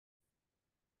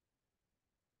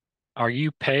Are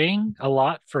you paying a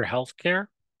lot for healthcare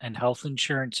and health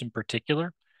insurance in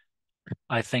particular?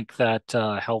 I think that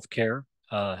healthcare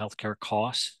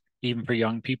costs, even for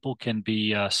young people, can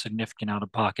be a significant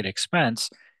out-of-pocket expense.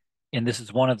 And this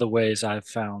is one of the ways I've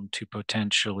found to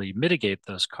potentially mitigate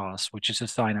those costs, which is to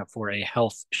sign up for a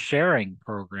health sharing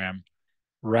program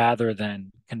rather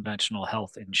than conventional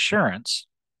health insurance.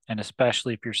 And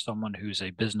especially if you're someone who's a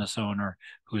business owner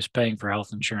who's paying for health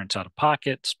insurance out of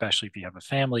pocket, especially if you have a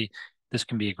family, this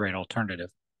can be a great alternative.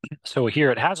 So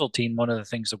here at Hazeltine, one of the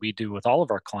things that we do with all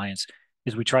of our clients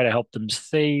is we try to help them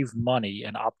save money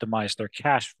and optimize their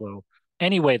cash flow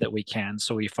any way that we can.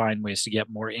 So we find ways to get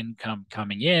more income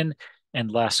coming in and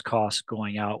less costs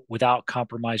going out without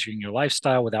compromising your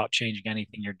lifestyle, without changing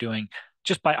anything you're doing,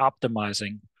 just by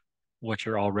optimizing what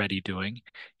you're already doing.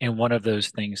 And one of those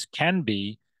things can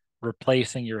be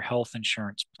replacing your health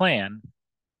insurance plan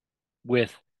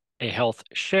with a health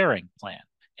sharing plan.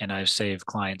 And I've saved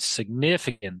clients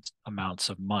significant amounts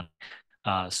of money.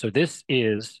 So this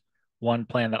is one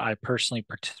plan that I personally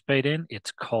participate in.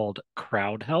 It's called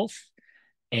CrowdHealth.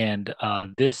 And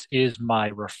this is my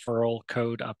referral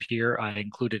code up here. I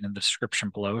include it in the description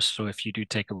below. So if you do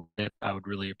take a look at it, I would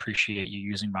really appreciate you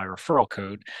using my referral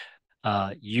code.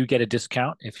 You get a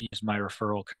discount if you use my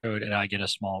referral code, and I get a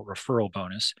small referral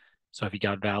bonus. So if you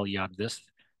got value out of this,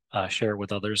 share it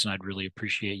with others, and I'd really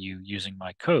appreciate you using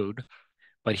my code.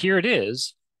 But here it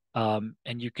is, and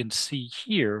you can see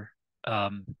here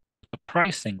the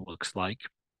pricing looks like.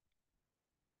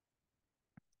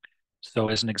 So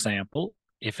as an example,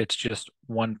 if it's just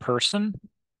one person,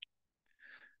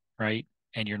 right,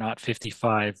 and you're not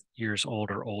 55 years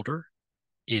old or older,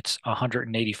 it's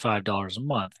 $185 a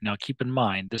month. Now keep in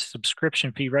mind, this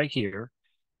subscription fee right here,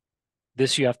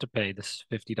 this you have to pay. This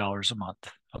is $50 a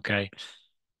month. Okay.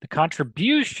 The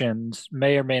contributions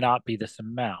may or may not be this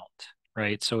amount,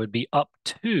 right? So it'd be up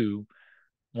to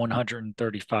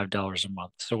 $135 a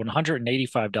month. So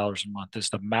 $185 a month is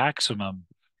the maximum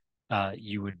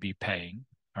you would be paying.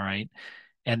 All right.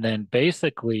 And then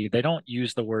basically, they don't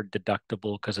use the word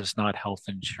deductible because it's not health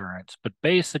insurance, but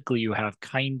basically, you have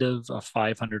kind of a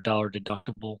 $500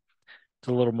 deductible. It's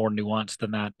a little more nuanced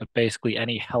than that, but basically,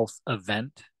 any health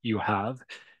event you have,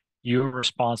 you're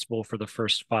responsible for the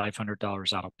first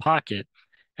 $500 out of pocket.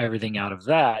 Everything out of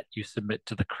that, you submit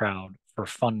to the crowd for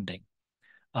funding.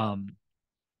 Um,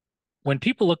 when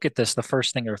people look at this, the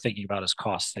first thing they're thinking about is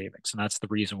cost savings, and that's the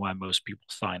reason why most people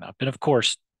sign up. And of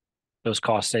course, those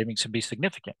cost savings can be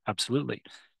significant, absolutely.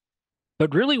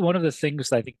 But really, one of the things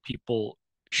that I think people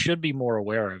should be more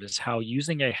aware of is how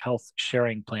using a health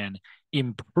sharing plan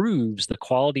improves the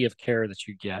quality of care that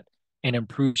you get and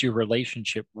improves your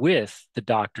relationship with the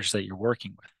doctors that you're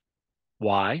working with.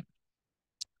 Why?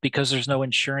 Because there's no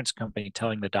insurance company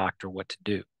telling the doctor what to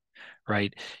do,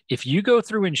 right? If you go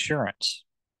through insurance,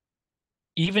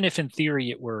 even if in theory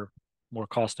it were more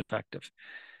cost effective,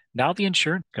 now the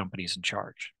insurance company's in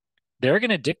charge. They're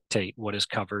going to dictate what is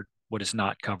covered, what is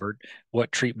not covered,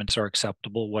 what treatments are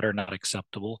acceptable, what are not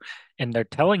acceptable, and they're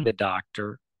telling the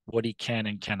doctor what he can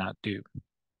and cannot do.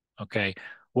 Okay.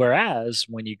 Whereas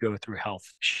when you go through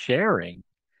health sharing,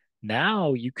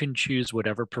 now you can choose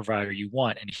whatever provider you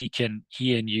want, and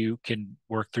he and you can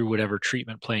work through whatever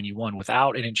treatment plan you want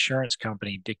without an insurance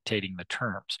company dictating the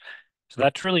terms. So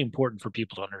that's really important for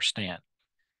people to understand.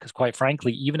 Because quite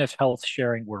frankly, even if health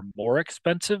sharing were more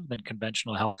expensive than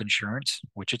conventional health insurance,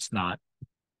 which it's not,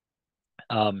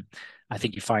 um, I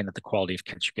think you find that the quality of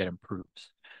care you get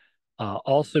improves.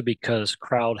 Also, because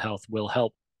Crowd Health will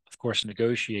help, of course,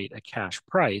 negotiate a cash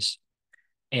price,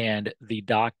 and the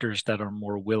doctors that are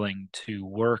more willing to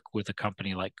work with a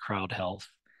company like Crowd Health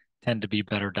tend to be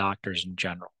better doctors in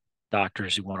general.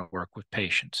 Doctors who want to work with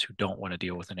patients who don't want to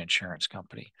deal with an insurance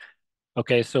company.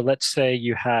 Okay, so let's say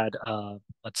you had,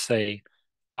 let's say,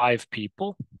 five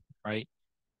people, right?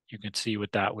 You can see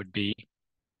what that would be.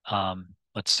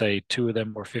 Let's say two of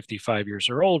them were 55 years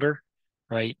or older,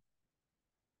 right?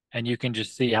 And you can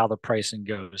just see how the pricing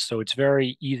goes. So it's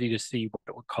very easy to see what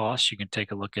it would cost. You can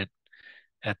take a look at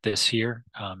this here.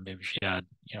 Maybe if you had,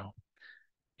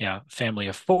 yeah, family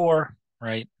of four,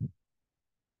 right?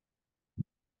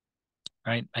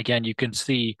 Right. Again, you can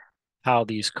see how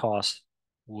these costs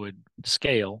would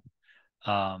scale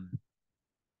um,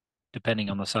 depending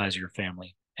on the size of your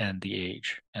family and the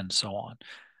age and so on.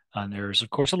 And there's, of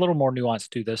course, a little more nuance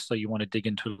to this, so you want to dig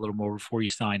into it a little more before you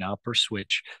sign up or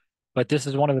switch. But this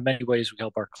is one of the many ways we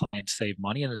help our clients save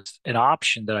money, and it's an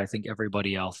option that I think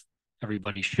everybody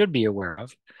should be aware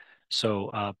of.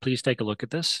 So please take a look at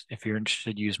this. If you're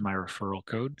interested, use my referral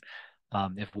code.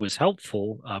 If it was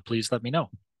helpful, please let me know.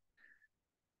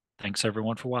 Thanks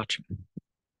everyone for watching.